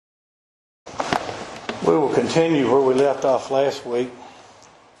We will continue where we left off last week.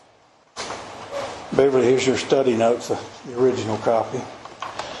 Beverly, here's your study notes, the original copy.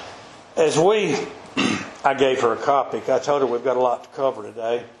 I gave her a copy. I told her we've got a lot to cover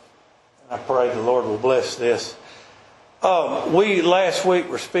today. And I pray the Lord will bless this. We last week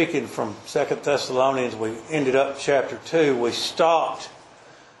were speaking from 2 Thessalonians. We ended up chapter 2. We stopped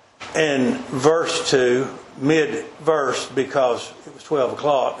in verse 2, mid-verse, because it was 12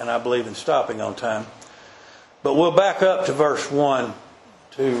 o'clock and I believe in stopping on time. But we'll back up to verse 1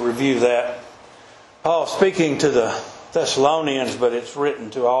 to review that. Paul speaking to the Thessalonians, but it's written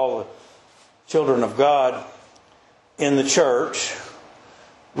to all the children of God in the church,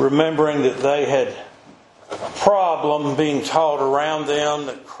 remembering that they had a problem being taught around them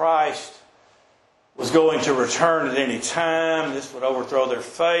that Christ was going to return at any time. This would overthrow their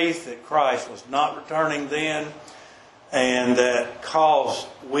faith, that Christ was not returning then, and that caused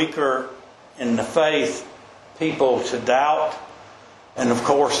weaker in the faith people to doubt. And of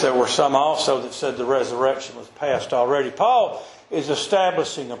course there were some also that said the resurrection was past already. Paul is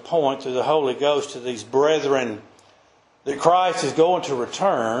establishing a point through the Holy Ghost to these brethren that Christ is going to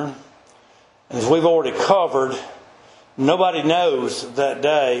return. And as we've already covered, nobody knows that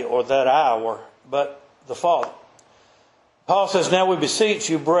day or that hour but the Father. Paul says, "Now we beseech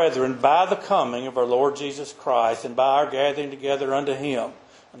you, brethren, by the coming of our Lord Jesus Christ and by our gathering together unto Him."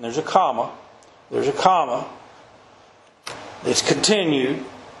 And there's a comma. It's continued.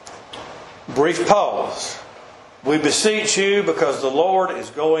 Brief pause. "We beseech you because the Lord is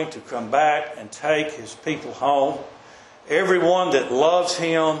going to come back and take His people home. Everyone that loves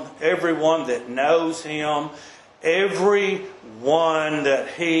Him, everyone that knows Him, everyone that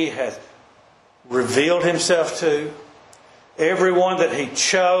He hath revealed Himself to, everyone that He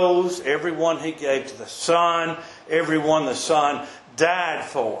chose, everyone He gave to the Son, everyone the Son died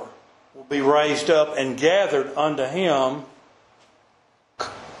for, will be raised up and gathered unto Him,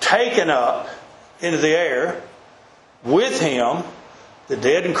 taken up into the air with Him. The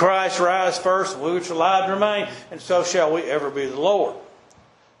dead in Christ rise first, we which are alive remain, and so shall we ever be the Lord."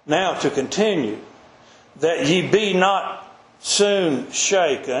 Now to continue, "That ye be not soon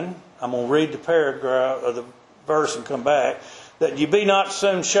shaken." I'm going to read the paragraph of the verse and come back. "That ye be not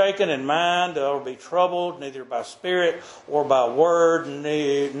soon shaken in mind, or be troubled, neither by spirit, or by word,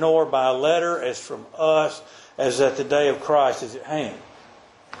 nor by letter, as from us, as that the day of Christ is at hand."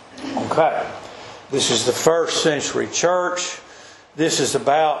 Okay. This is the first century church. This is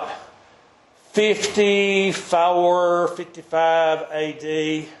about 55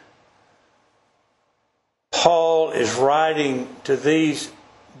 AD. Paul is writing to these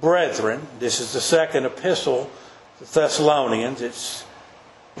brethren. This is the second epistle to Thessalonians. It's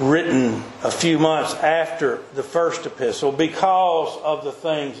written a few months after the first epistle because of the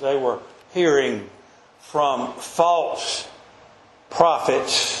things they were hearing from false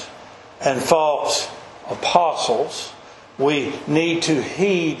prophets and false apostles. We need to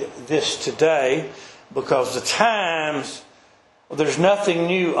heed this today because the times, there's nothing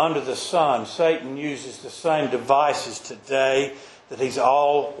new under the sun. Satan uses the same devices today that he's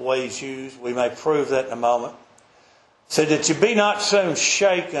always used. We may prove that in a moment. "So that you be not soon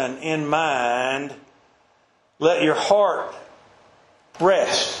shaken in mind, let your heart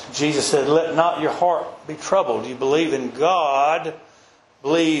rest." Jesus said, "Let not your heart be troubled. You believe in God,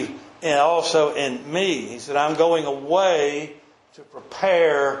 believe and also in me." He said, "I'm going away to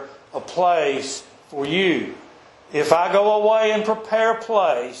prepare a place for you. If I go away and prepare a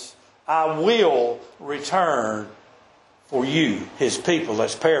place, I will return for you," His people.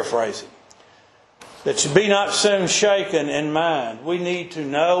 That's paraphrasing. "That you be not soon shaken in mind." We need to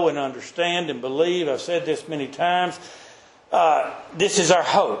know and understand and believe. I've said this many times. This is our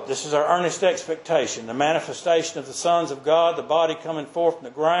hope. This is our earnest expectation. The manifestation of the sons of God, the body coming forth from the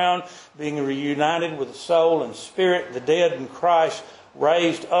ground, being reunited with the soul and spirit, the dead in Christ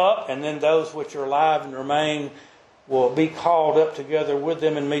raised up, and then those which are alive and remain will be called up together with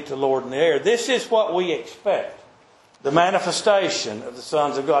them and meet the Lord in the air. This is what we expect. The manifestation of the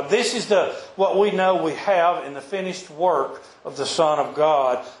sons of God. This is what we know we have in the finished work of the Son of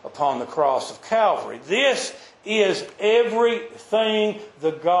God upon the cross of Calvary. This is everything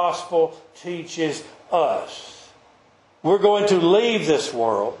the gospel teaches us. We're going to leave this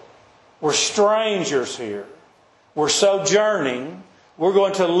world. We're strangers here. We're sojourning. We're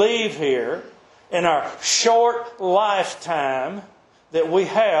going to leave here in our short lifetime that we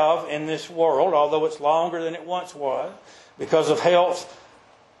have in this world, although it's longer than it once was, because of health,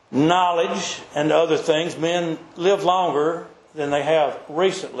 knowledge, and other things. Men live longer than they have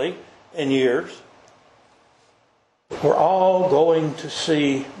recently in years. We're all going to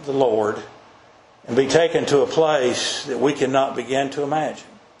see the Lord and be taken to a place that we cannot begin to imagine.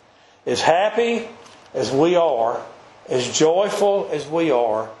 As happy as we are, as joyful as we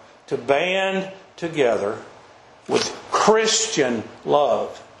are, to band together with Christian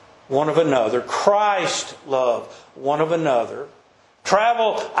love one of another, Christ love one of another,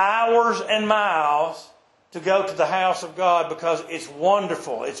 travel hours and miles to go to the house of God because it's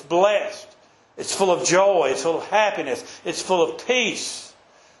wonderful, it's blessed, it's full of joy, it's full of happiness, it's full of peace.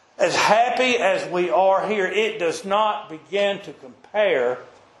 As happy as we are here, it does not begin to compare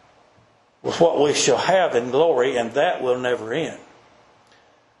with what we shall have in glory, and that will never end.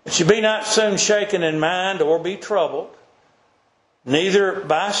 But you be not soon shaken in mind or be troubled, neither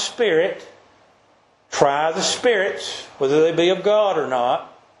by spirit. Try the spirits, whether they be of God or not.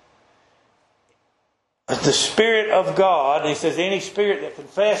 The Spirit of God, and he says, any spirit that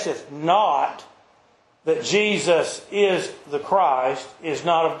confesseth not that Jesus is the Christ is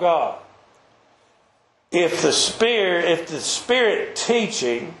not of God. If the Spirit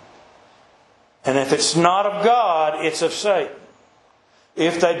teaching, and if it's not of God, it's of Satan.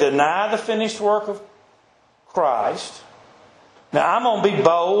 If they deny the finished work of Christ. Now, I'm going to be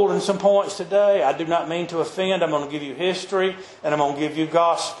bold in some points today. I do not mean to offend. I'm going to give you history, and I'm going to give you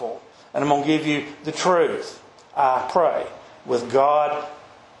gospel, and I'm going to give you the truth. I pray, with God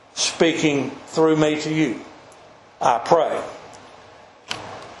speaking through me to you. I pray.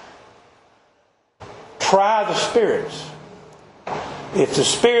 Try the spirits. If the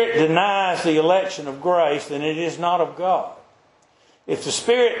Spirit denies the election of grace, then it is not of God. If the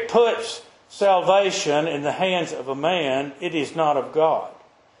Spirit puts salvation in the hands of a man, it is not of God.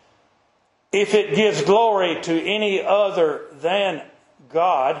 If it gives glory to any other than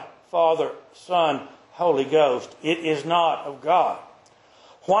God, Father, Son, Holy Ghost, it is not of God.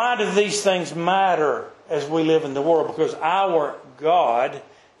 Why do these things matter as we live in the world? Because our God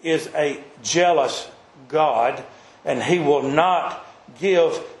is a jealous God, and He will not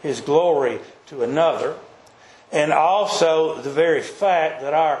give His glory to another. And also the very fact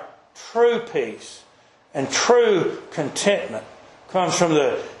that our true peace and true contentment comes from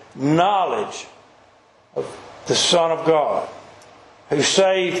the knowledge of the Son of God, who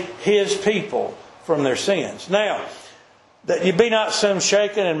saved His people from their sins. Now, that you be not soon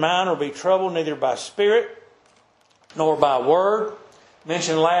shaken in mind or be troubled, neither by spirit nor by word.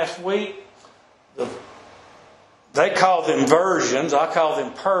 Mentioned last week, they call them versions. I call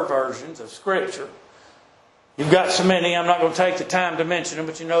them perversions of Scripture. You've got so many, I'm not going to take the time to mention them,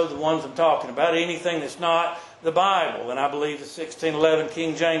 but you know the ones I'm talking about. Anything that's not the Bible. And I believe the 1611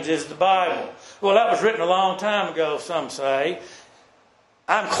 King James is the Bible. Well, that was written a long time ago, some say.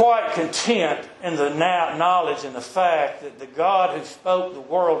 I'm quite content in the knowledge and the fact that the God who spoke the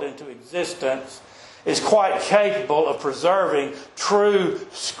world into existence is quite capable of preserving true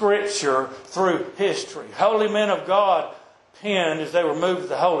Scripture through history. Holy men of God penned as they were moved with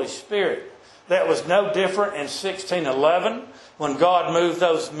the Holy Spirit. That was no different in 1611 when God moved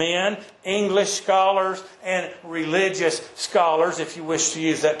those men, English scholars and religious scholars, if you wish to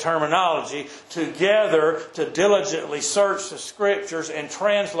use that terminology, together to diligently search the Scriptures and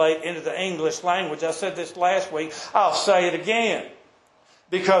translate into the English language. I said this last week. I'll say it again.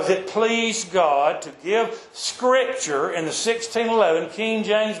 Because it pleased God to give Scripture in the 1611 King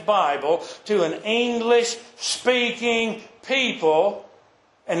James Bible to an English-speaking people.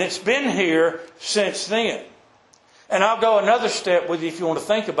 And it's been here since then. And I'll go another step with you if you want to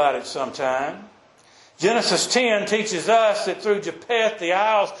think about it sometime. Genesis 10 teaches us that through Japheth the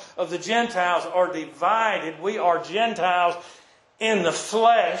isles of the Gentiles are divided. We are Gentiles in the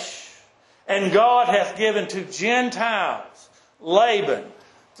flesh. And God hath given to Gentiles, Laban,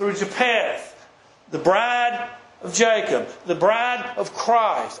 through Japheth, the bride of Jacob, the bride of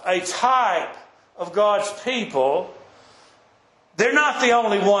Christ, a type of God's people. They're not the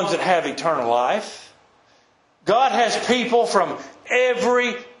only ones that have eternal life. God has people from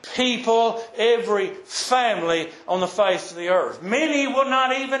every people, every family on the face of the earth. Many will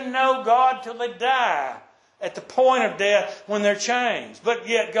not even know God till they die at the point of death when they're changed. But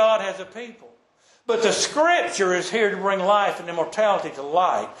yet God has a people. But the Scripture is here to bring life and immortality to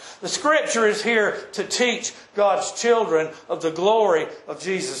light. The Scripture is here to teach God's children of the glory of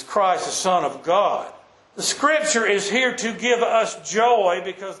Jesus Christ, the Son of God. The Scripture is here to give us joy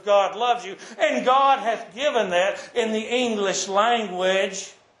because God loves you. And God hath given that in the English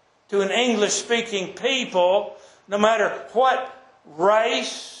language to an English-speaking people, no matter what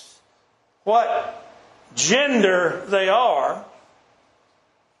race, what gender they are,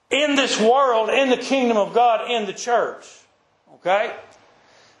 in this world, in the kingdom of God, in the church. Okay?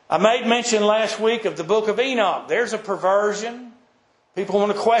 I made mention last week of the book of Enoch. There's a perversion People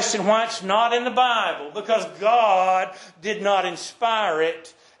want to question why it's not in the Bible. Because God did not inspire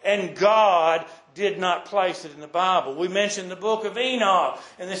it, and God did not place it in the Bible. We mentioned the book of Enoch,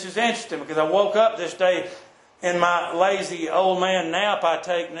 and this is interesting because I woke up this day in my lazy old man nap I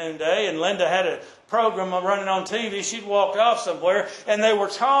take noonday, and Linda had a program running on TV. She'd walked off somewhere, and they were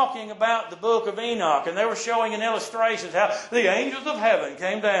talking about the book of Enoch, and they were showing in illustrations how the angels of heaven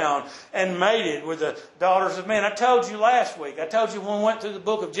came down and mated with the daughters of men. I told you last week, I told you when we went through the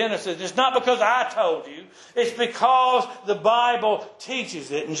book of Genesis, it's not because I told you, it's because the Bible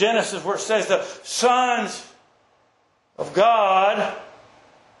teaches it. In Genesis where it says the sons of God,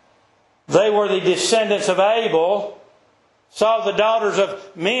 they were the descendants of Abel, saw the daughters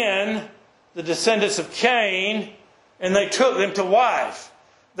of men, the descendants of Cain, and they took them to wife.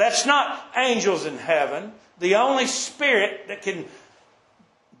 That's not angels in heaven. The only spirit that can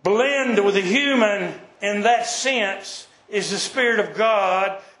blend with a human in that sense is the Spirit of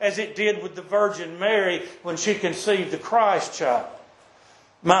God, as it did with the Virgin Mary when she conceived the Christ child.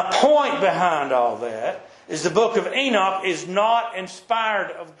 My point behind all that is the book of Enoch is not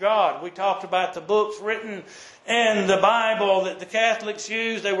inspired of God. We talked about the books written in the Bible that the Catholics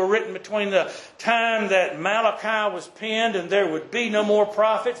used. They were written between the time that Malachi was penned and there would be no more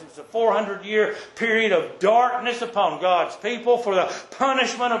prophets. It was a 400-year period of darkness upon God's people for the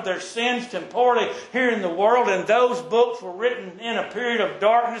punishment of their sins temporally here in the world. And those books were written in a period of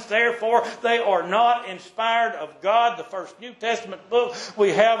darkness. Therefore, they are not inspired of God. The first New Testament book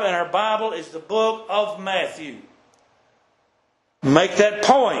we have in our Bible is the book of Matthew. Make that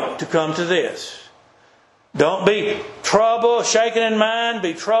point to come to this. Don't be troubled, shaken in mind,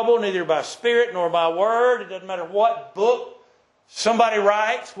 be troubled neither by spirit nor by word. It doesn't matter what book somebody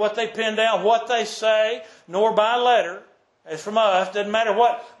writes, what they pen down, what they say, nor by letter, as from us. It doesn't matter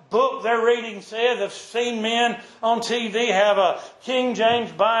what book they're reading says. I've seen men on TV have a King James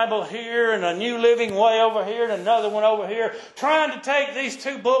Bible here and a New Living Way over here and another one over here, trying to take these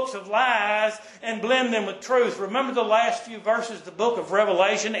two books of lies and blend them with truth. Remember the last few verses of the book of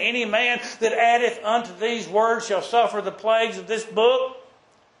Revelation. Any man that addeth unto these words shall suffer the plagues of this book.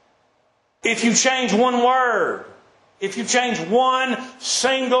 If you change one word, if you change one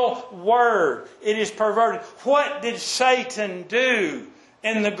single word, it is perverted. What did Satan do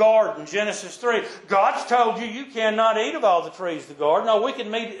in the garden? Genesis 3. God's told you you cannot eat of all the trees of the garden. No, we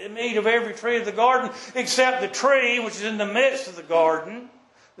can eat of every tree of the garden except the tree which is in the midst of the garden,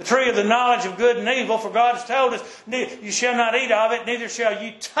 the tree of the knowledge of good and evil. For God has told us, you shall not eat of it, neither shall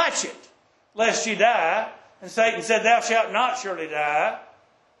you touch it, lest you die. And Satan said, thou shalt not surely die.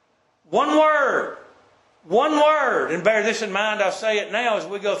 One word. One word. And bear this in mind, I'll say it now as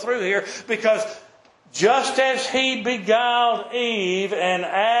we go through here, because just as he beguiled Eve and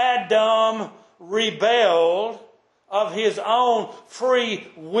Adam rebelled of his own free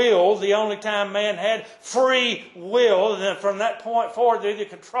will, the only time man had free will, and then from that point forward they're either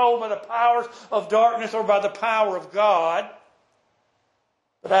controlled by the powers of darkness or by the power of God.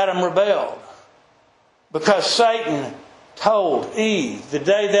 But Adam rebelled because Satan told Eve, the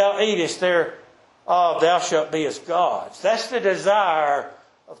day thou eatest thereof thou shalt be as gods. That's the desire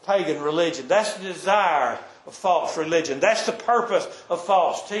of pagan religion. That's the desire of false religion. That's the purpose of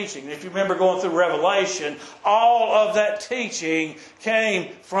false teaching. If you remember going through Revelation, all of that teaching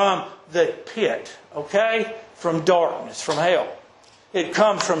came from the pit, okay? From darkness, from hell. It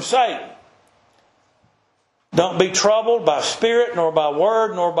comes from Satan. Don't be troubled by spirit, nor by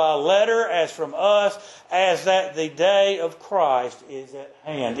word, nor by letter, as from us, as that the day of Christ is at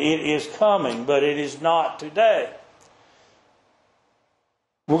hand. It is coming, but it is not today.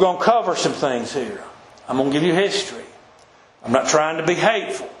 We're going to cover some things here. I'm going to give you history. I'm not trying to be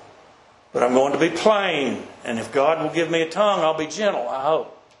hateful, but I'm going to be plain. And if God will give me a tongue, I'll be gentle, I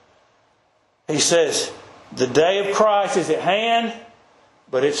hope. He says, the day of Christ is at hand,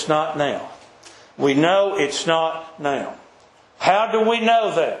 but it's not now. We know it's not now. How do we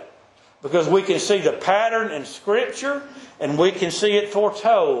know that? Because we can see the pattern in Scripture, and we can see it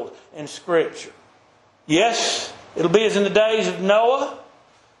foretold in Scripture. Yes, it'll be as in the days of Noah.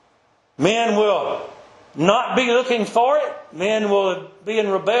 Men will not be looking for it. Men will be in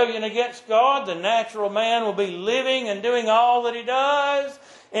rebellion against God. The natural man will be living and doing all that he does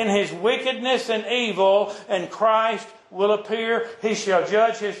in his wickedness and evil, and Christ will appear. He shall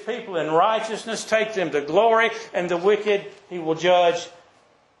judge his people in righteousness, take them to glory, and the wicked he will judge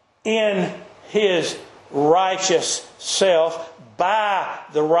in his righteous self by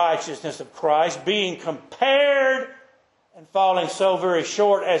the righteousness of Christ, being compared and falling so very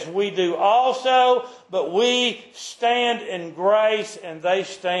short as we do also, but we stand in grace and they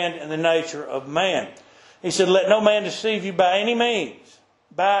stand in the nature of man. He said, let no man deceive you by any means.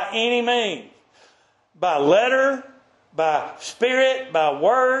 by any means, by letter, by spirit, by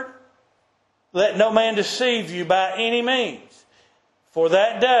word. Let no man deceive you by any means. For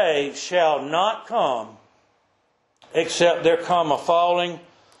that day shall not come, except there come a falling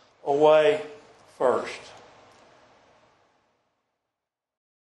away first.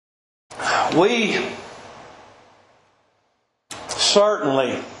 We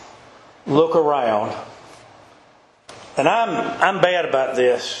certainly look around, and I'm bad about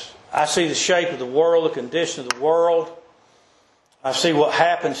this. I see the shape of the world, the condition of the world. I see what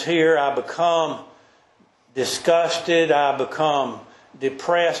happens here. I become disgusted. I become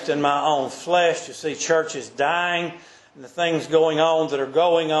depressed in my own flesh to see churches dying and the things going on that are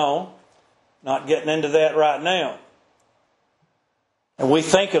going on. Not getting into that right now. And we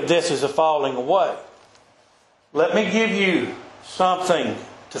think of this as a falling away. Let me give you something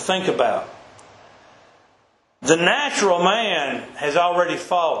to think about. The natural man has already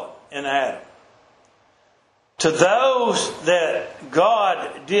fallen in Adam. To those that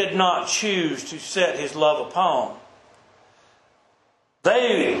God did not choose to set His love upon,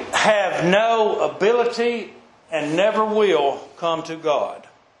 they have no ability and never will come to God.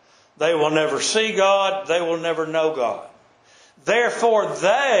 They will never see God. They will never know God. Therefore,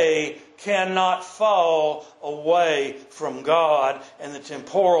 they cannot fall away from God in the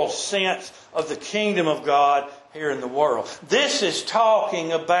temporal sense of the kingdom of God here in the world. This is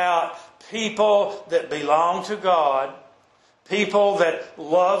talking about people that belong to God, people that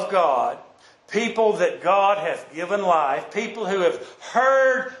love God, people that God hath given life, people who have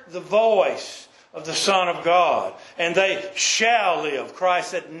heard the voice of the Son of God, and they shall live.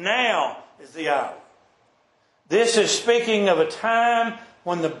 Christ said, now is the hour. This is speaking of a time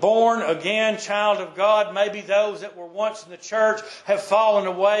when the born again child of God, maybe those that were once in the church, have fallen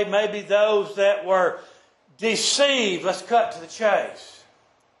away. Maybe those that were deceived. Let's cut to the chase.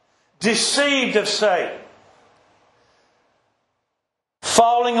 Deceived of Satan.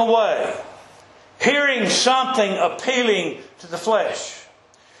 Falling away. Hearing something appealing to the flesh.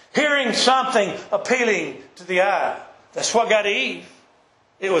 Hearing something appealing to the eye. That's what got Eve.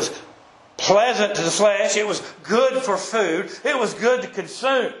 It was pleasant to the flesh. It was good for food. It was good to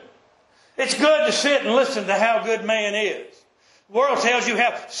consume. It's good to sit and listen to how good man is. The world tells you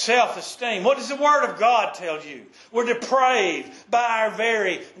have self-esteem. What does the Word of God tell you? We're depraved by our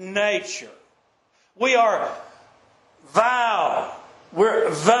very nature. We are vile. We're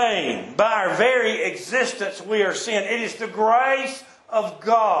vain. By our very existence we are sin. It is the grace of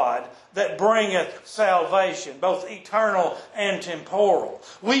God that bringeth salvation, both eternal and temporal.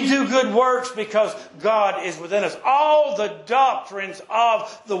 We do good works because God is within us. All the doctrines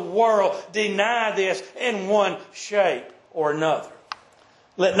of the world deny this in one shape or another.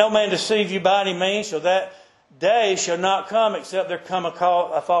 Let no man deceive you by any means, so that day shall not come except there come a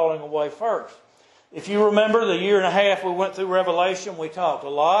falling away first. If you remember the year and a half we went through Revelation, we talked a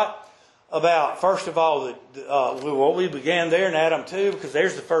lot about, first of all, what we began there in Adam 2, because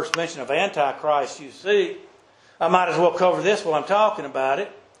there's the first mention of Antichrist you see. I might as well cover this while I'm talking about it.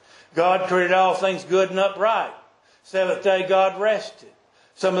 God created all things good and upright. Seventh day God rested.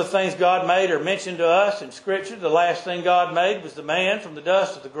 Some of the things God made are mentioned to us in Scripture. The last thing God made was the man from the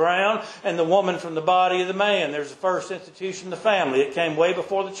dust of the ground and the woman from the body of the man. There's the first institution of the family. It came way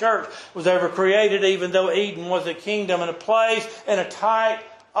before the church was ever created, even though Eden was a kingdom and a place and a type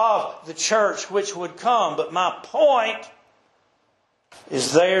of the church which would come. But my point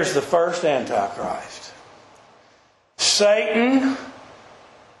is there's the first Antichrist. Satan,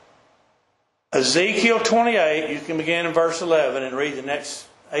 Ezekiel 28, you can begin in verse 11 and read the next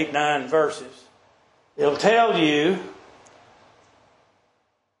 8-9 verses. It'll tell you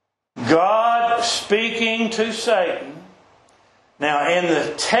God speaking to Satan. Now in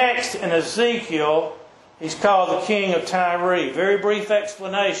the text in Ezekiel, he's called the king of Tyre. Very brief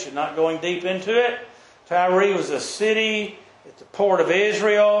explanation, not going deep into it. Tyre was a city at the port of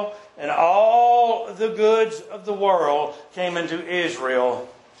Israel, and all the goods of the world came into Israel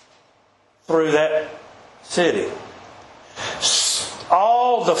through that city.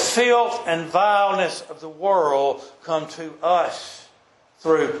 All the filth and vileness of the world come to us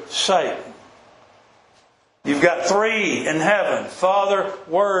through Satan. You've got three in heaven: Father,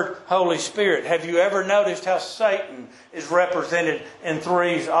 Word, Holy Spirit. Have you ever noticed how Satan is represented in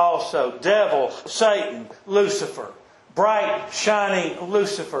threes also? Devil, Satan, Lucifer. Bright, shining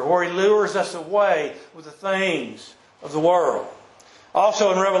Lucifer, where he lures us away with the things of the world.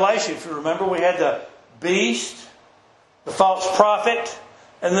 Also in Revelation, if you remember, we had the beast, the false prophet,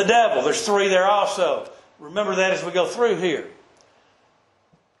 and the devil. There's three there also. Remember that as we go through here.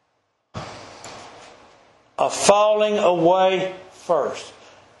 A falling away first.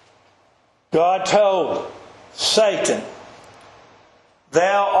 God told Satan,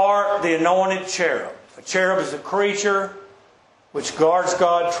 "Thou art the anointed cherub." A cherub is a creature which guards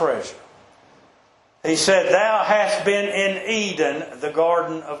God's treasure. He said, "Thou hast been in Eden, the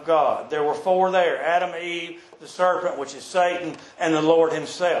garden of God." There were four there: Adam, Eve, the serpent, which is Satan, and the Lord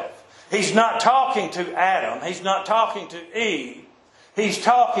Himself. He's not talking to Adam. He's not talking to Eve. He's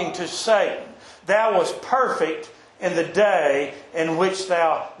talking to Satan. Thou was perfect in the day in which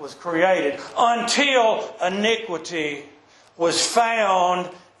thou was created, until iniquity was found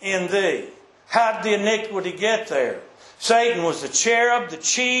in thee. How did the iniquity get there? Satan was the cherub, the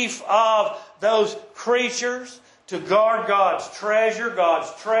chief of those creatures, to guard God's treasure.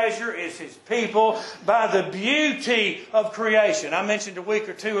 God's treasure is His people by the beauty of creation. I mentioned a week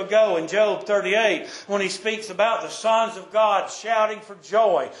or two ago in Job 38 when he speaks about the sons of God shouting for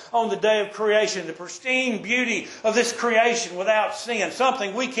joy on the day of creation. The pristine beauty of this creation without sin.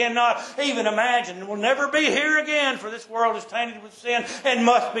 Something we cannot even imagine and will never be here again, for this world is tainted with sin and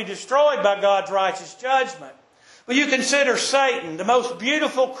must be destroyed by God's righteous judgment. But you consider Satan, the most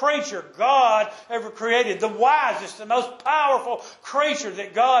beautiful creature God ever created, the wisest, the most powerful creature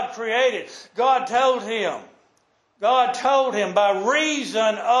that God created. God told him by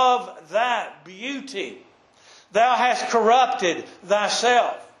reason of that beauty, thou hast corrupted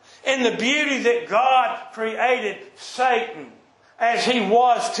thyself. In the beauty that God created Satan, as he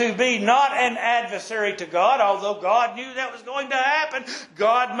was to be not an adversary to God, although God knew that was going to happen.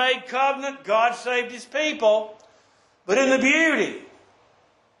 God made covenant, God saved His people. But in the beauty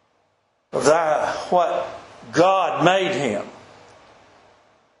of what God made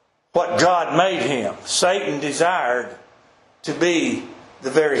him, Satan desired to be the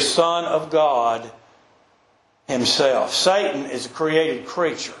very Son of God himself. Satan is a created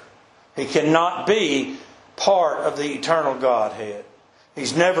creature. He cannot be part of the eternal Godhead.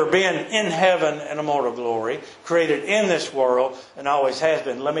 He's never been in heaven in immortal glory, created in this world, and always has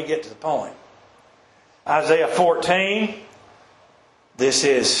been. Let me get to the point. Isaiah 14.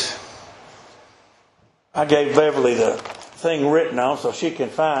 I gave Beverly the thing written on so she can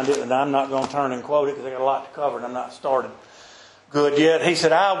find it, and I'm not going to turn and quote it because I got a lot to cover and I'm not started good yet. He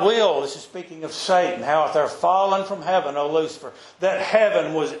said, "I will," this is speaking of Satan, "how if they're fallen from heaven, O Lucifer." That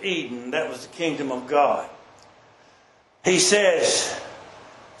heaven was Eden. That was the kingdom of God. He says,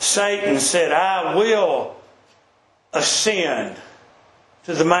 Satan said, "I will ascend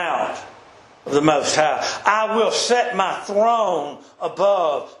to the mount of the Most High. I will set my throne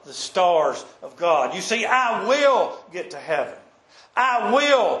above the stars of God." You see, I will get to heaven. I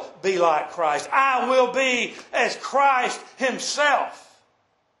will be like Christ. I will be as Christ Himself.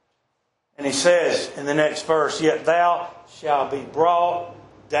 And he says in the next verse, "Yet thou shalt be brought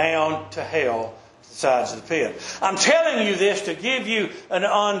down to hell, to the sides of the pit." I'm telling you this to give you an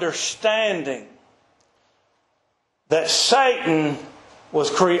understanding that Satan was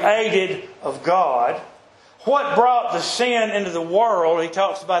created of God. What brought the sin into the world? He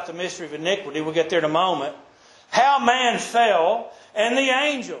talks about the mystery of iniquity. We'll get there in a moment. How man fell, and the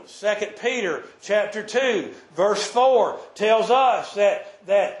angels. 2 Peter chapter 2, verse 4 tells us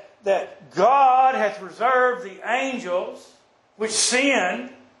that God hath reserved the angels which sinned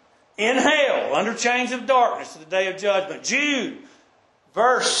in hell under chains of darkness to the day of judgment. Jude,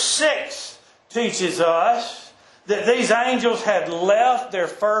 verse 6 teaches us that these angels had left their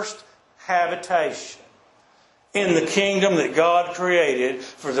first habitation in the kingdom that God created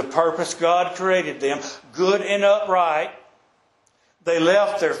for the purpose God created them, good and upright. They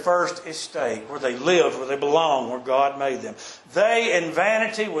left their first estate, where they lived, where they belonged, where God made them. They, in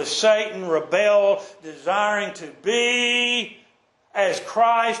vanity with Satan, rebelled, desiring to be as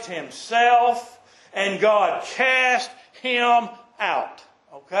Christ Himself, and God cast him out.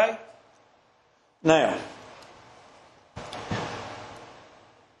 Okay? Now,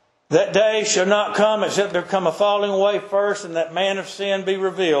 that day shall not come except there come a falling away first, and that man of sin be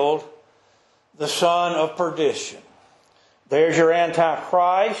revealed, the son of perdition. There's your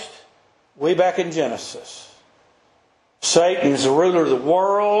Antichrist, way back in Genesis. Satan is the ruler of the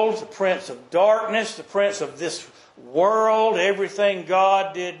world, the prince of darkness, the prince of this world, everything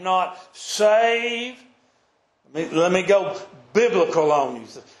God did not save. Let me go biblical on you.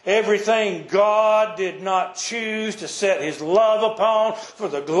 Everything God did not choose to set His love upon for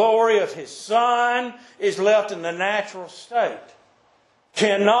the glory of His Son is left in the natural state.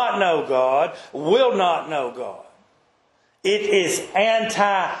 Cannot know God, will not know God. It is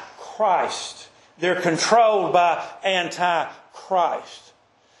Antichrist. They're controlled by Antichrist.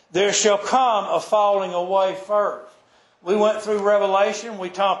 There shall come a falling away first. We went through Revelation. We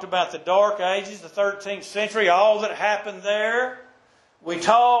talked about the Dark Ages, the 13th century, all that happened there. We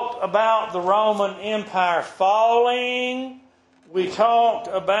talked about the Roman Empire falling. We talked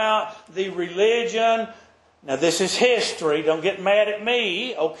about the religion. Now this is history. Don't get mad at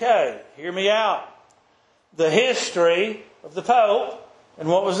me. Okay, hear me out. The history of the Pope and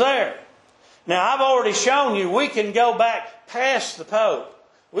what was there. Now I've already shown you we can go back past the Pope.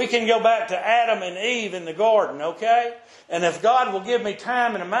 We can go back to Adam and Eve in the garden, okay? And if God will give me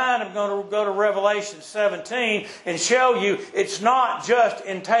time and a mind, I'm going to go to Revelation 17 and show you it's not just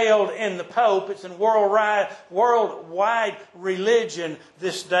entailed in the Pope, it's in worldwide religion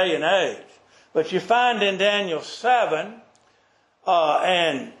this day and age. But you find in Daniel 7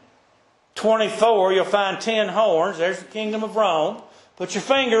 and 24, you'll find 10 horns. There's the kingdom of Rome. Put your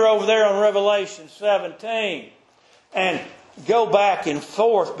finger over there on Revelation 17 and go back and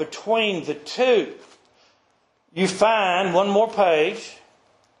forth between the two. You find, one more page,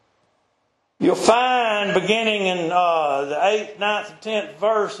 you'll find beginning in the 8th, 9th, and 10th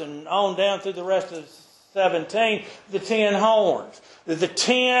verse and on down through the rest of 17, the 10 horns. The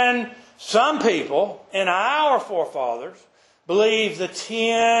 10, some people in our forefathers believe the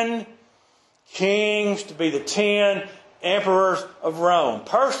 10 kings to be the 10 emperors of Rome.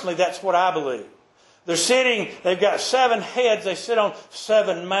 Personally, that's what I believe. They've got 7 heads, they sit on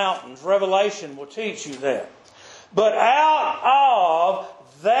 7 mountains. Revelation will teach you that. But out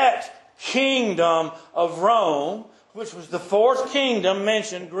of that kingdom of Rome, which was the 4th kingdom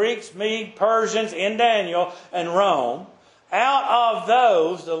mentioned, Greeks, Medes, Persians in Daniel, and Rome, out of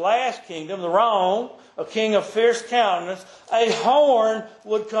those, the last kingdom, the Rome, a king of fierce countenance, a horn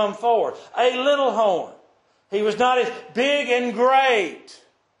would come forth. A little horn. He was not as big and great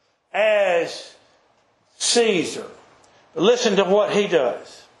as Caesar. But listen to what he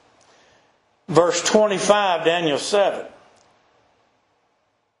does. Verse 25, Daniel 7.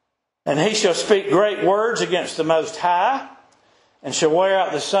 And he shall speak great words against the Most High, and shall wear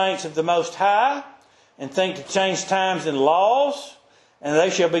out the saints of the Most High, and think to change times and laws, and they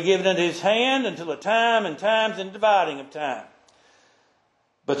shall be given into his hand until a time and times and dividing of time.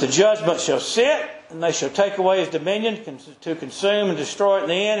 But the judgment shall sit, and they shall take away his dominion to consume and destroy it in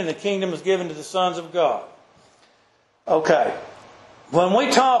the end, and the kingdom is given to the sons of God. Okay. When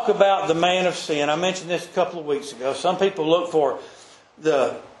we talk about the man of sin, I mentioned this a couple of weeks ago. Some people look for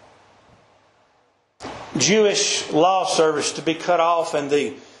the Jewish law service to be cut off and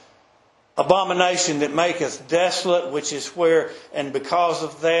the abomination that maketh desolate, which is where, and because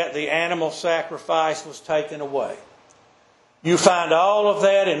of that, the animal sacrifice was taken away. You find all of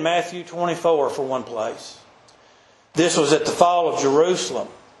that in Matthew 24 for one place. This was at the fall of Jerusalem.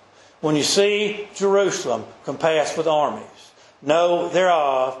 When you see Jerusalem compassed with armies, know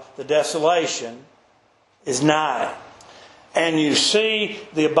thereof the desolation is nigh. And you see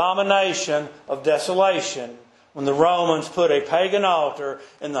the abomination of desolation when the Romans put a pagan altar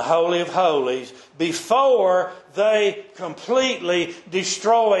in the Holy of Holies before they completely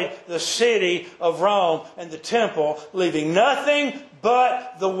destroyed the city of Rome and the temple, leaving nothing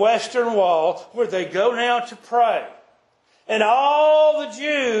but the western wall where they go now to pray. And all the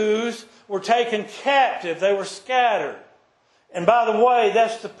Jews were taken captive. They were scattered. And by the way,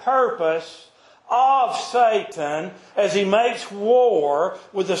 that's the purpose of Satan as he makes war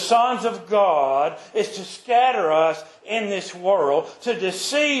with the sons of God, is to scatter us in this world, to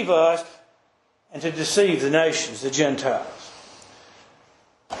deceive us, and to deceive the nations, the Gentiles.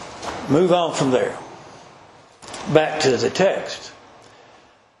 Move on from there. Back to the text.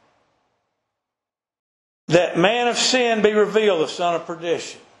 That man of sin be revealed, the son of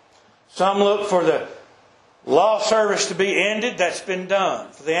perdition. Some look for the law service to be ended, that's been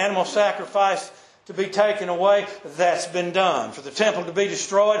done. For the animal sacrifice to be taken away, that's been done. For the temple to be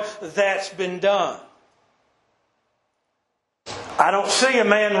destroyed, that's been done. I don't see a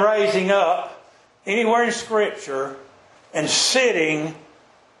man raising up anywhere in Scripture and sitting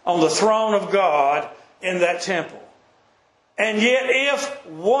on the throne of God in that temple. And yet if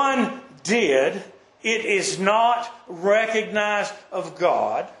one did, it is not recognized of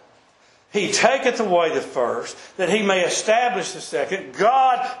God. He taketh away the first, that he may establish the second.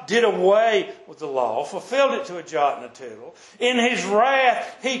 God did away with the law, fulfilled it to a jot and a tittle. In his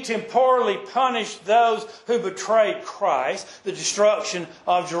wrath, he temporally punished those who betrayed Christ, the destruction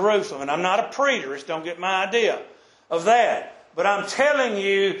of Jerusalem. And I'm not a preterist, don't get my idea of that. But I'm telling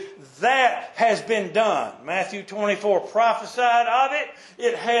you, that has been done. Matthew 24 prophesied of it.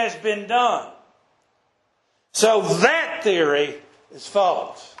 It has been done. So that theory is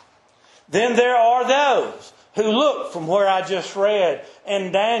false. Then there are those who look from where I just read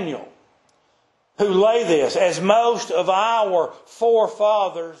in Daniel, who lay this, as most of our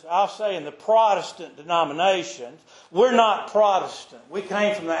forefathers, I'll say in the Protestant denominations, We're not Protestant. We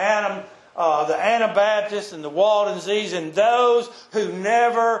came from the Anabaptists and the Waldenses and those who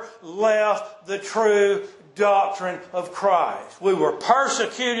never left the true doctrine of Christ. We were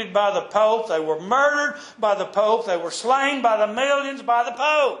persecuted by the Pope. They were murdered by the Pope. They were slain by the millions by the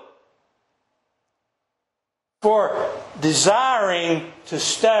Pope for desiring to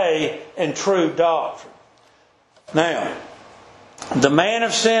stay in true doctrine. Now, the man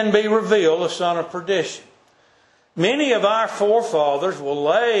of sin be revealed, the son of perdition. Many of our forefathers will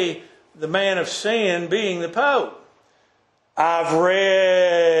lay the man of sin being the Pope. I've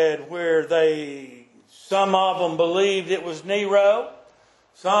read where some of them believed it was Nero,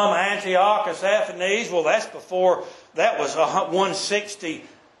 some Antiochus Epiphanes. Well, that was 160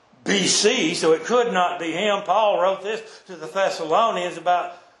 BC, so it could not be him. Paul wrote this to the Thessalonians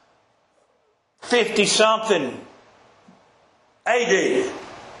about 50-something AD.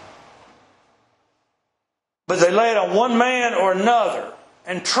 But they lay it on one man or another.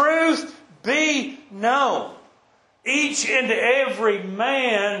 And truth be known, each and every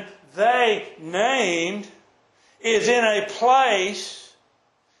man they named is in a place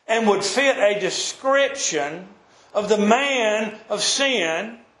and would fit a description of the man of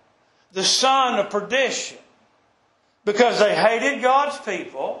sin, the son of perdition. Because they hated God's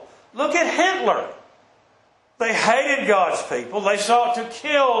people. Look at Hitler. They hated God's people. They sought to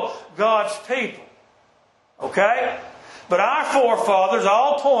kill God's people. Okay? But our forefathers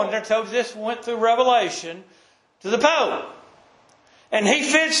all pointed, I told you this went through Revelation, to the Pope. And he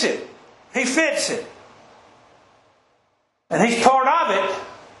fits it. He fits it. And he's part of it,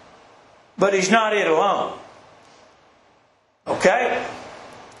 but he's not it alone. Okay?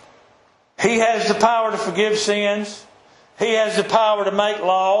 He has the power to forgive sins. He has the power to make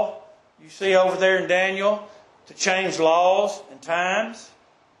law. You see over there in Daniel, to change laws and times.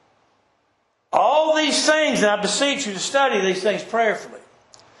 All these things, and I beseech you to study these things prayerfully,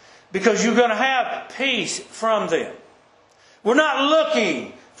 because you're going to have peace from them. We're not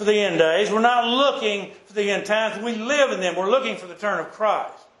looking for the end days. We're not looking for the end times. We live in them. We're looking for the return of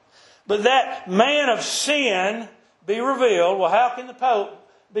Christ. But that man of sin be revealed. Well, how can the Pope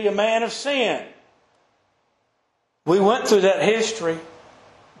be a man of sin? We went through that history.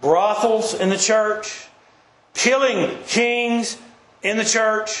 Brothels in the church. Killing kings in the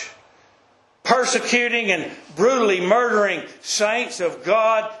church. Persecuting and brutally murdering saints of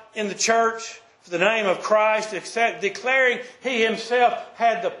God in the church for the name of Christ, declaring He Himself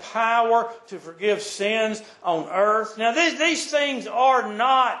had the power to forgive sins on earth. Now, these things are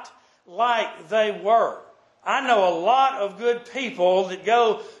not like they were. I know a lot of good people that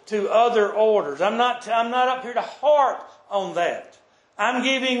go to other orders. I'm not up here to harp on that. I'm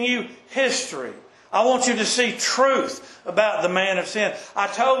giving you history. I want you to see truth about the man of sin. I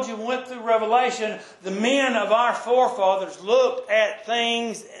told you, went through Revelation, the men of our forefathers looked at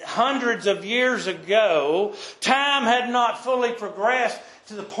things hundreds of years ago. Time had not fully progressed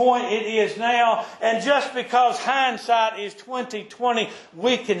to the point it is now. And just because hindsight is 20/20,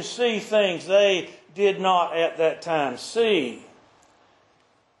 we can see things they did not at that time see.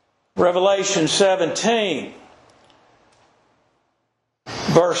 Revelation 17.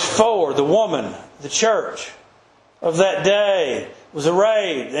 Verse 4, the woman, the church of that day, was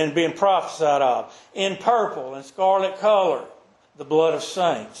arrayed and being prophesied of in purple and scarlet color, the blood of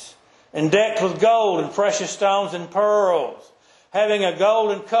saints, and decked with gold and precious stones and pearls, having a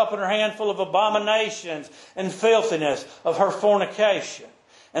golden cup in her hand full of abominations and filthiness of her fornication.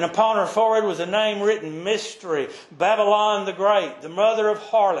 And upon her forehead was a name written, Mystery, Babylon the Great, the mother of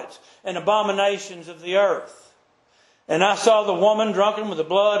harlots and abominations of the earth. And I saw the woman drunken with the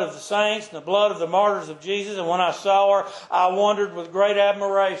blood of the saints and the blood of the martyrs of Jesus. And when I saw her, I wondered with great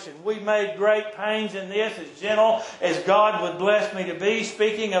admiration. We made great pains in this, as gentle as God would bless me to be,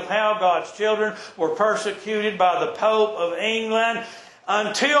 speaking of how God's children were persecuted by the Pope of England,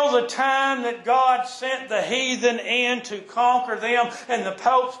 until the time that God sent the heathen in to conquer them and the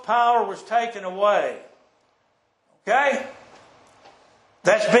Pope's power was taken away. Okay?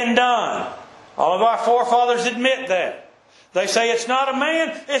 That's been done. All of our forefathers admit that. They say it's not a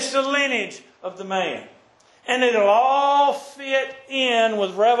man, it's the lineage of the man. And it'll all fit in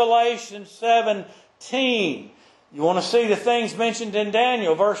with Revelation 17. You want to see the things mentioned in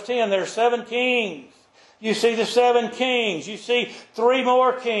Daniel, verse 10. There are 7 kings. You see the 7 kings. You see 3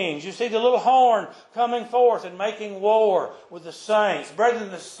 more kings. You see the little horn coming forth and making war with the saints.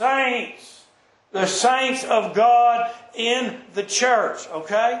 Brethren, the saints of God in the church.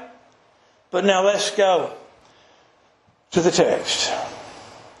 Okay? But now let's go to the text.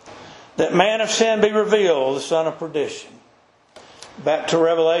 That man of sin be revealed, the son of perdition. Back to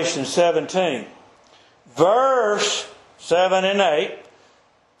Revelation 17. Verse 7 and 8.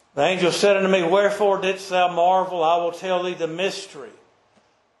 The angel said unto me, Wherefore didst thou marvel? I will tell thee the mystery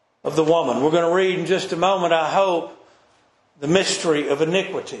of the woman. We're going to read in just a moment, I hope, the mystery of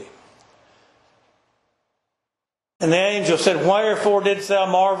iniquity. And the angel said, Wherefore didst thou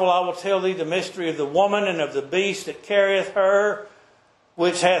marvel? I will tell thee the mystery of the woman and of the beast that carrieth her,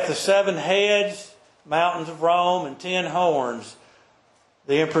 which hath the 7 heads, mountains of Rome, and 10 horns,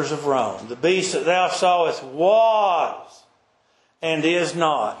 the emperors of Rome. The beast that thou sawest was and is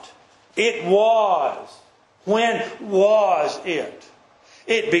not. It was. When was it?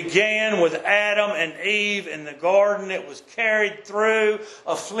 It began with Adam and Eve in the garden. It was carried through,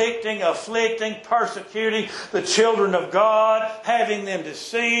 afflicting, persecuting the children of God, having them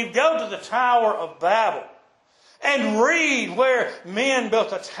deceived. Go to the Tower of Babel and read where men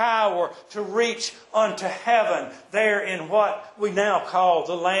built a tower to reach unto heaven there in what we now call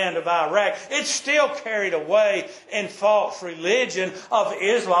the land of Iraq. It's still carried away in false religion of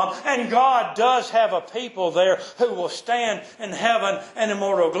Islam. And God does have a people there who will stand in heaven and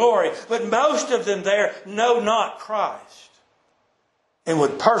immortal glory. But most of them there know not Christ and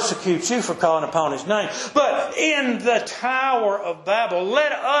would persecute you for calling upon His name. But in the Tower of Babel,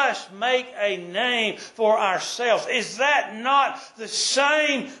 let us make a name for ourselves. Is that not the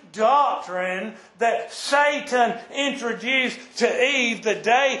same doctrine that Satan introduced to Eve? The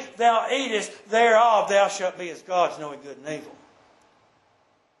day thou eatest thereof, thou shalt be as gods, knowing good and evil.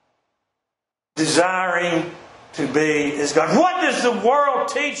 Desiring to be as God. What does the world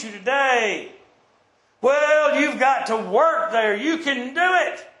teach you today? Well, you've got to work there. You can do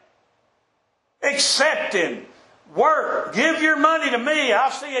it. Accept Him. Work. Give your money to me.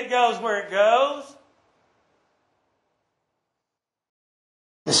 I'll see it goes where it goes.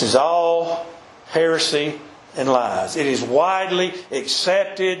 This is all heresy and lies. It is widely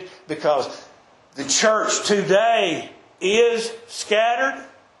accepted because the church today is scattered.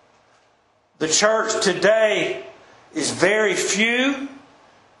 The church today is very few.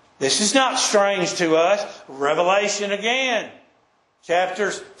 This is not strange to us. Revelation again.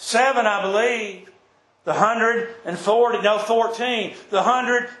 Chapters 7, I believe. The 14. The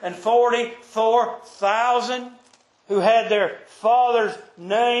 144,000 who had their Father's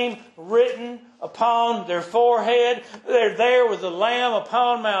name written upon their forehead. They're there with the Lamb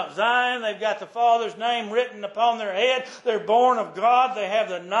upon Mount Zion. They've got the Father's name written upon their head. They're born of God. They have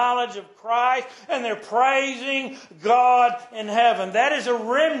the knowledge of Christ. And they're praising God in heaven. That is a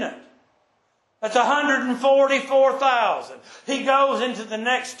remnant. That's 144,000. He goes into the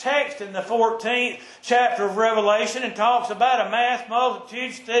next text in the 14th chapter of Revelation and talks about a mass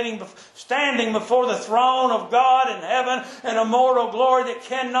multitude standing before the throne of God in heaven in immortal glory that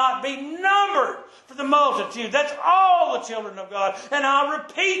cannot be numbered for the multitude. That's all the children of God. And I'll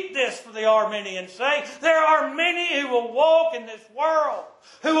repeat this for the Arminians' sake. There are many who will walk in this world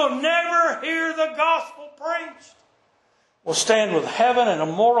who will never hear the gospel preached. Will stand with heaven and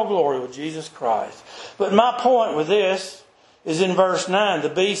immortal glory with Jesus Christ. But my point with this is in verse 9. The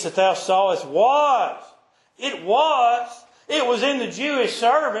beast that thou sawest was. It was. It was in the Jewish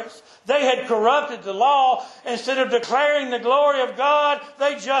servants. They had corrupted the law. Instead of declaring the glory of God,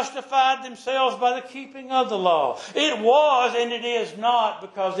 they justified themselves by the keeping of the law. It was, and it is not,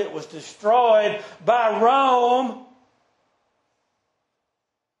 because it was destroyed by Rome.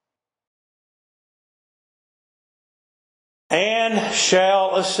 And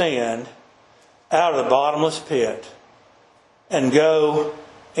shall ascend out of the bottomless pit and go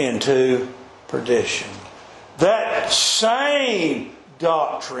into perdition. That same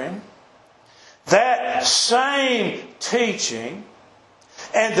doctrine, that same teaching,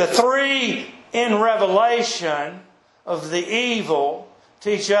 and the 3 in Revelation of the evil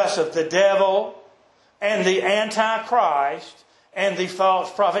teach us of the devil and the Antichrist and the false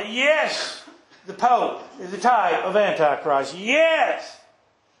prophet. Yes! The Pope is the type of Antichrist. Yes!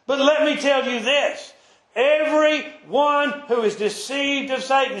 But let me tell you this. Everyone who is deceived of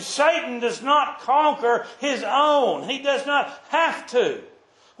Satan, Satan does not conquer his own. He does not have to.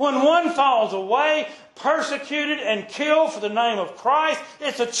 When one falls away, persecuted and killed for the name of Christ,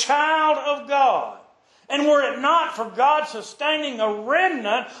 it's a child of God. And were it not for God sustaining a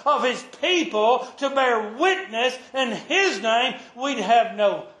remnant of His people to bear witness in His name, we'd have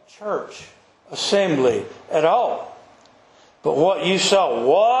no church assembly at all. But what you saw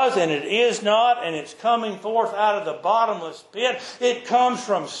was, and it is not, and it's coming forth out of the bottomless pit. It comes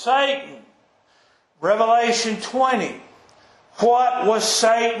from Satan. Revelation 20. What was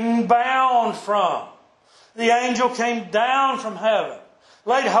Satan bound from? The angel came down from heaven,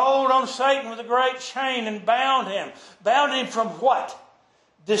 laid hold on Satan with a great chain and bound him. Bound him from what?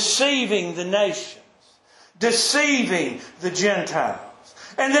 Deceiving the nations. deceiving the Gentiles.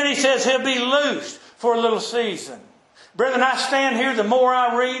 And then he says he'll be loosed for a little season. Brethren, I stand here, the more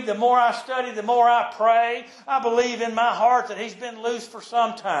I read, the more I study, the more I pray, I believe in my heart that He's been loose for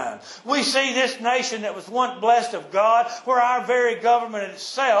some time. We see this nation that was once blessed of God, where our very government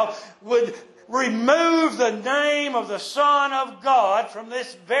itself would remove the name of the Son of God from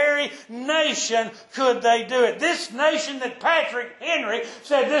this very nation, could they do it. This nation that Patrick Henry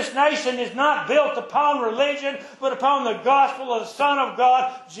said this nation is not built upon religion, but upon the gospel of the Son of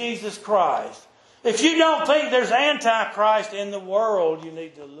God, Jesus Christ. If you don't think there's Antichrist in the world, you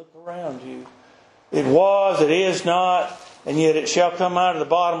need to look around you. It was, it is not, and yet it shall come out of the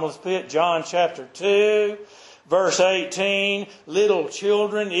bottomless pit. John chapter 2, verse 18. Little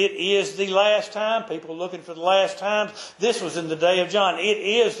children, it is the last time. People looking for the last times. This was in the day of John. It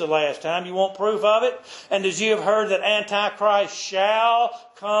is the last time. You want proof of it? And as you have heard that Antichrist shall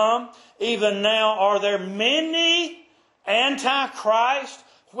come, even now are there many Antichrists,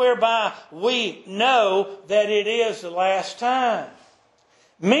 whereby we know that it is the last time.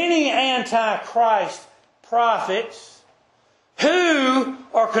 Many Antichrist prophets who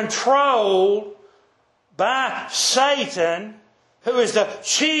are controlled by Satan, who is the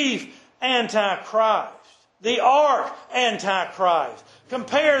chief Antichrist, the Arch-Antichrist.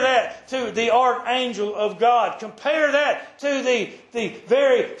 Compare that to the Archangel of God. Compare that to the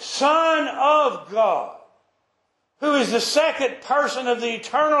very Son of God, who is the second person of the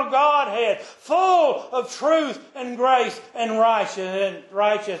eternal Godhead, full of truth and grace and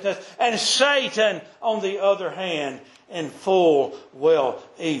righteousness. And Satan, on the other hand, in full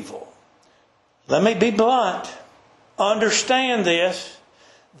evil. Let me be blunt. Understand this.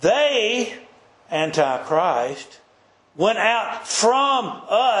 They, Antichrist, went out from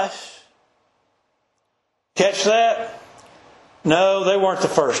us. Catch that? No, they weren't the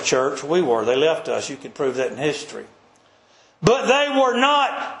first church. We were. They left us. You can prove that in history. But they were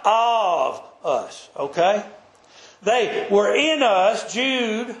not of us. Okay? They were in us.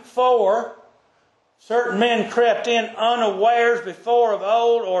 Jude 4. Certain men crept in unawares before of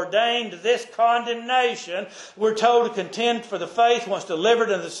old, ordained to this condemnation. We're told to contend for the faith once delivered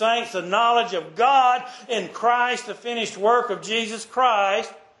unto the saints, the knowledge of God in Christ, the finished work of Jesus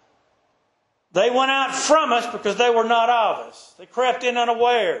Christ. They went out from us because they were not of us. They crept in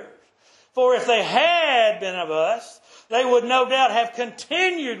unawares. For if they had been of us, they would no doubt have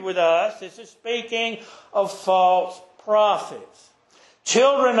continued with us. This is speaking of false prophets.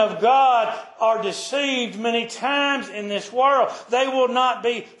 Children of God are deceived many times in this world. They will not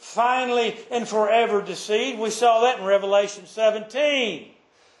be finally and forever deceived. We saw that in Revelation 17.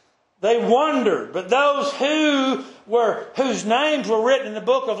 They wondered, but those whose names were written in the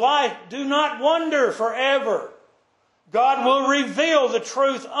book of life do not wonder forever. God will reveal the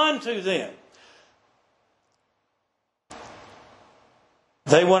truth unto them.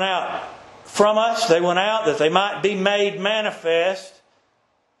 They went out from us. They went out that they might be made manifest,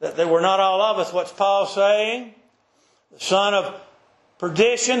 that they were not all of us. What's Paul saying? The son of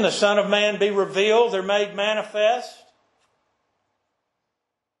perdition, the Son of Man be revealed. They're made manifest.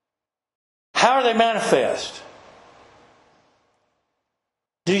 How are they manifest?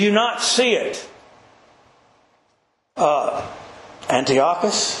 Do you not see it?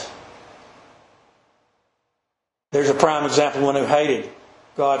 Antiochus. There's a prime example of one who hated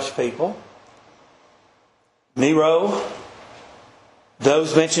God's people. Nero.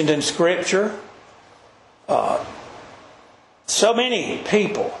 Those mentioned in Scripture. So many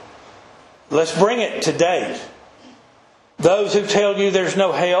people. Let's bring it to date. Those who tell you there's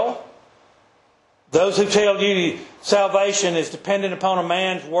no hell. Those who tell you salvation is dependent upon a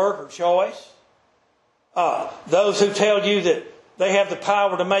man's work or choice. Those who tell you that they have the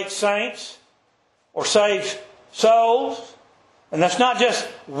power to make saints or save souls. And that's not just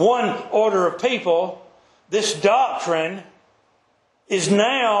one order of people. This doctrine is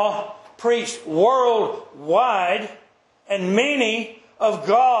now preached worldwide, and many of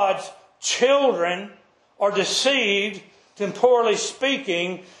God's children are deceived, temporally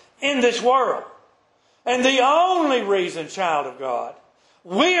speaking, in this world. And the only reason, child of God,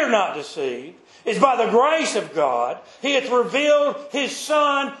 we are not deceived is by the grace of God. He hath revealed His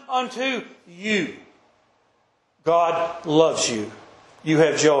Son unto you. God loves you. You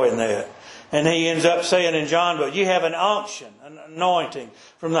have joy in that. And he ends up saying in John, but you have an unction, an anointing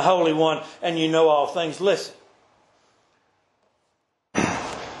from the Holy One, and you know all things. Listen.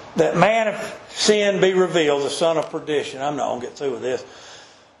 That man of sin be revealed, the son of perdition. I'm not going to get through with this.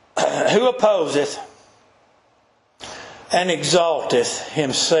 Who opposeth and exalteth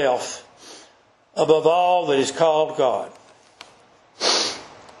himself above all that is called God,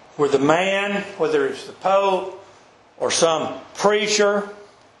 where the man, whether it's the Pope or some preacher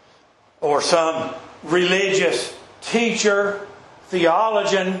or some religious teacher,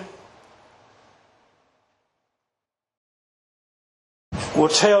 theologian, will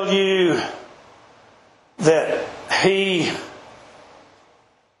tell you that he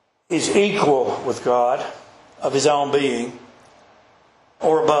is equal with God of his own being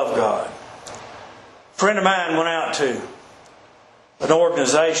or above God. A friend of mine went out to an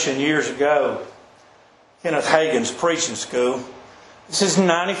organization years ago, Kenneth Hagin's preaching school. This is in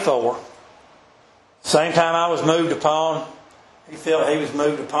 94. Same time I was moved upon. He felt he was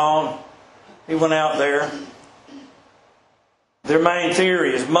moved upon. He went out there. Their main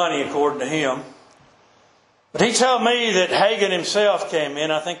theory is money, according to him. But he told me that Hagin himself came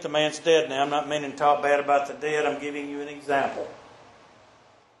in. I think the man's dead now. I'm not meaning to talk bad about the dead. I'm giving you an example.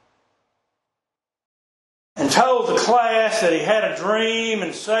 And told the class that he had a dream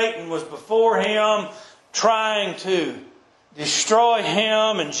and Satan was before him trying to destroy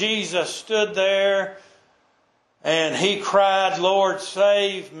him, and Jesus stood there and he cried, "Lord,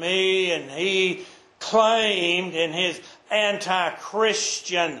 save me." And he claimed in his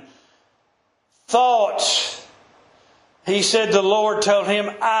anti-Christian thoughts, he said the Lord told him,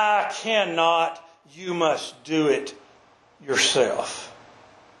 "I cannot, you must do it yourself."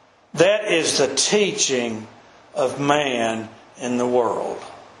 That is the teaching of man in the world.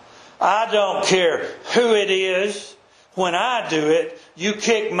 I don't care who it is. When I do it, you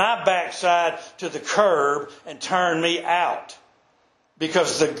kick my backside to the curb and turn me out.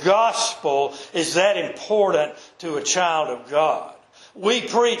 Because the gospel is that important to a child of God. We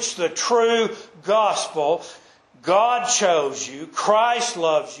preach the true gospel. God chose you. Christ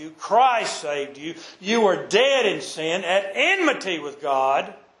loves you. Christ saved you. You were dead in sin, at enmity with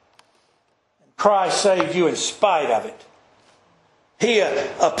God. Christ saved you in spite of it. He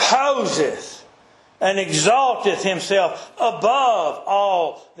opposeth and exalteth himself above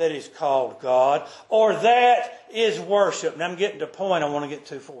all that is called God, or that is worship. And I'm getting to a point I want to get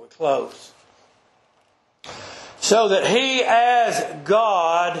to before we close. So that he as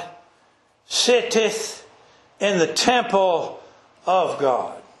God sitteth in the temple of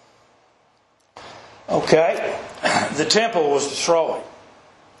God. Okay, the temple was destroyed.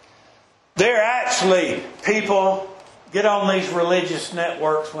 There are actually people get on these religious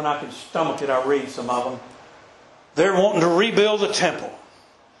networks when I can stomach it. I read some of them. They're wanting to rebuild the temple.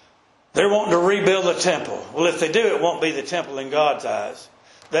 They're wanting to rebuild the temple. Well, if they do, it won't be the temple in God's eyes.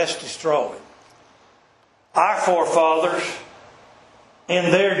 That's destroyed. Our forefathers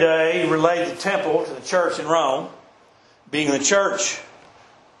in their day relayed the temple to the church in Rome, being the church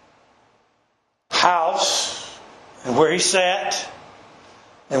house and where he sat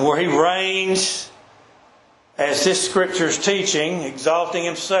and where he reigns, as this scripture is teaching, exalting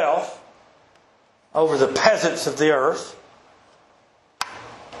himself over the peasants of the earth.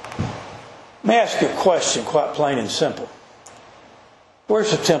 Let me ask you a question, quite plain and simple.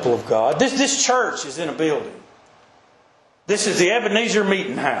 Where's the temple of God? This church is in a building. This is the Ebenezer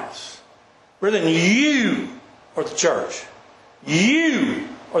Meeting House. Rather than you are the church. You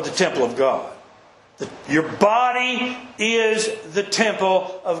are the temple of God. Your body is the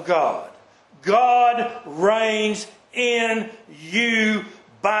temple of God. God reigns in you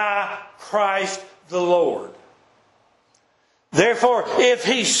by Christ the Lord. Therefore, if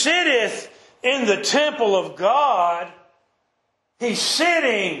he sitteth in the temple of God, he's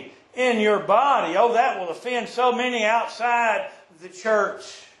sitting in your body. Oh, that will offend so many outside the church,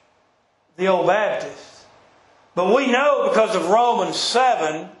 the old Baptists. But we know because of Romans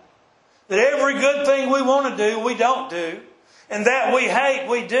 7 that every good thing we want to do, we don't do. And that we hate,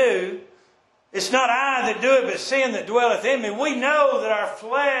 we do. It's not I that do it, but sin that dwelleth in me. We know that our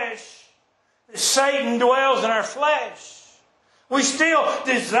flesh, Satan dwells in our flesh. We still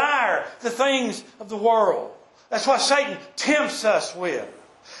desire the things of the world. That's what Satan tempts us with.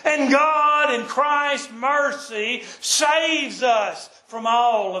 And God in Christ's mercy saves us from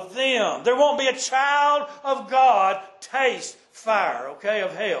all of them. There won't be a child of God taste fire,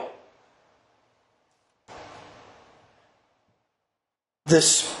 of hell. The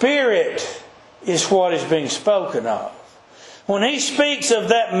Spirit is what is being spoken of. When he speaks of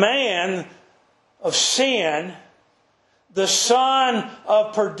that man of sin, the son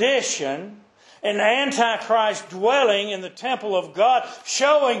of perdition, an Antichrist dwelling in the temple of God,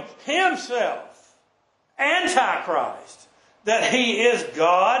 showing himself, Antichrist, that he is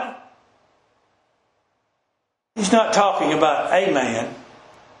God, he's not talking about a man.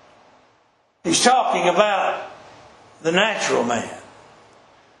 He's talking about the natural man.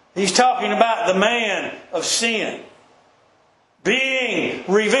 He's talking about the man of sin. being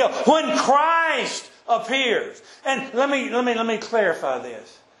revealed. When Christ appears. And let me clarify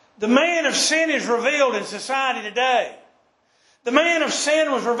this. The man of sin is revealed in society today. The man of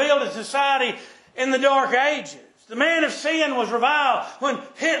sin was revealed in society in the Dark Ages. The man of sin was revealed when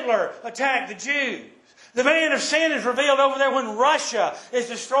Hitler attacked the Jews. The man of sin is revealed over there when Russia is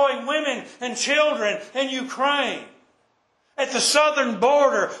destroying women and children in Ukraine. At the southern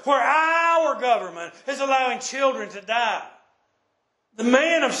border where our government is allowing children to die. The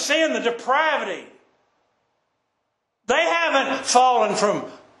man of sin, the depravity. They haven't fallen from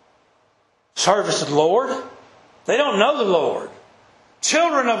service of the Lord. They don't know the Lord.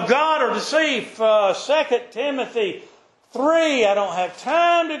 Children of God are deceived. 2 Timothy 3, I don't have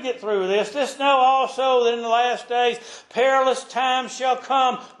time to get through this. This know also that in the last days perilous times shall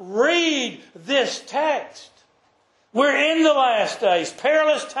come. Read this text. We're in the last days.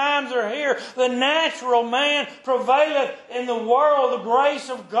 Perilous times are here. The natural man prevaileth in the world. The grace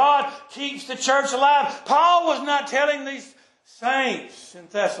of God keeps the church alive. Paul was not telling these saints in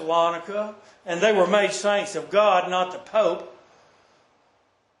Thessalonica, and they were made saints of God, not the Pope.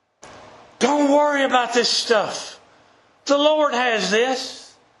 Don't worry about this stuff. The Lord has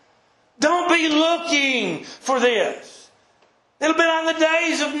this. Don't be looking for this. It'll be like the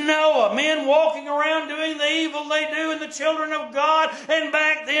days of Noah, men walking around doing the evil they do in the children of God. And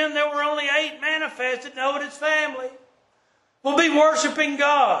back then there were only 8 manifested. Noah and his family will be worshiping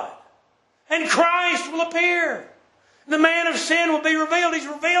God. And Christ will appear. The man of sin will be revealed. He's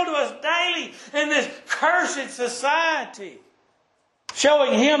revealed to us daily in this cursed society,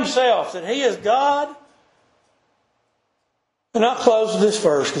 showing himself that he is God. And I'll close with this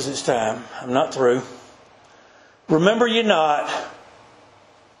verse because it's time. I'm not through. Remember ye not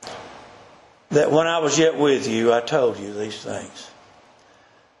that when I was yet with you, I told you these things.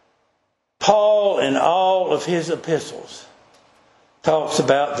 Paul, in all of his epistles, talks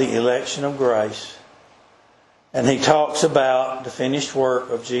about the election of grace. And he talks about the finished work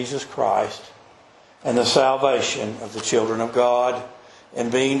of Jesus Christ and the salvation of the children of God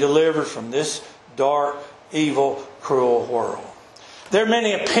and being delivered from this dark, evil, cruel world. There are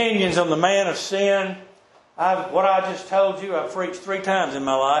many opinions on the man of sin. What I just told you, I've preached 3 times in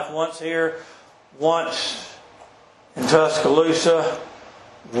my life. Once here, once in Tuscaloosa,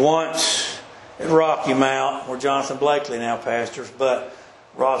 once at Rocky Mount, where Jonathan Blakely now pastors, but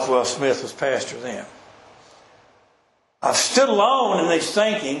Roswell Smith was pastor then. I've stood alone in this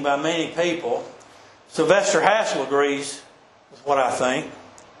thinking by many people. Sylvester Hassel agrees with what I think.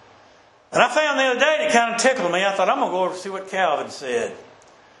 And I found the other day it kind of tickled me. I thought, I'm going to go over and see what Calvin said.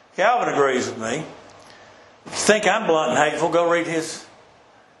 Calvin agrees with me. If you think I'm blunt and hateful, go read his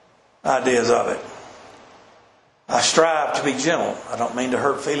ideas of it. I strive to be gentle. I don't mean to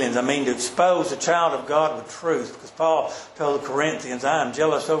hurt feelings. I mean to expose the child of God with truth. Because Paul told the Corinthians, I am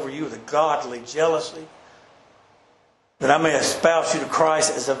jealous over you with a godly jealousy, that I may espouse you to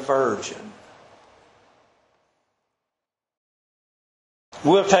Christ as a virgin.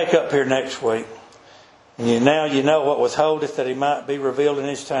 We'll take up here next week. And now you know what withholdeth that he might be revealed in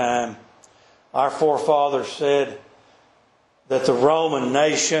his time. Our forefathers said that the Roman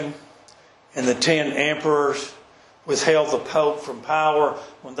nation and the 10 emperors withheld the Pope from power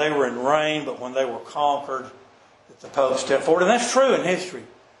when they were in reign, but when they were conquered, that the Pope stepped forward. And that's true in history.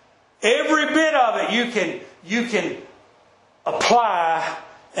 Every bit of it you can apply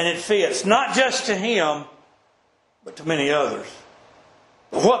and it fits. Not just to him, but to many others.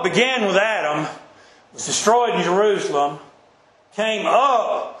 But what began with Adam was destroyed in Jerusalem, came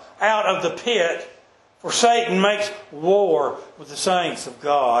up out of the pit, for Satan makes war with the saints of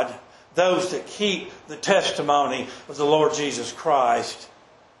God, those that keep the testimony of the Lord Jesus Christ.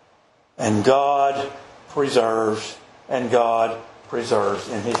 And God preserves in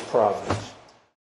His providence.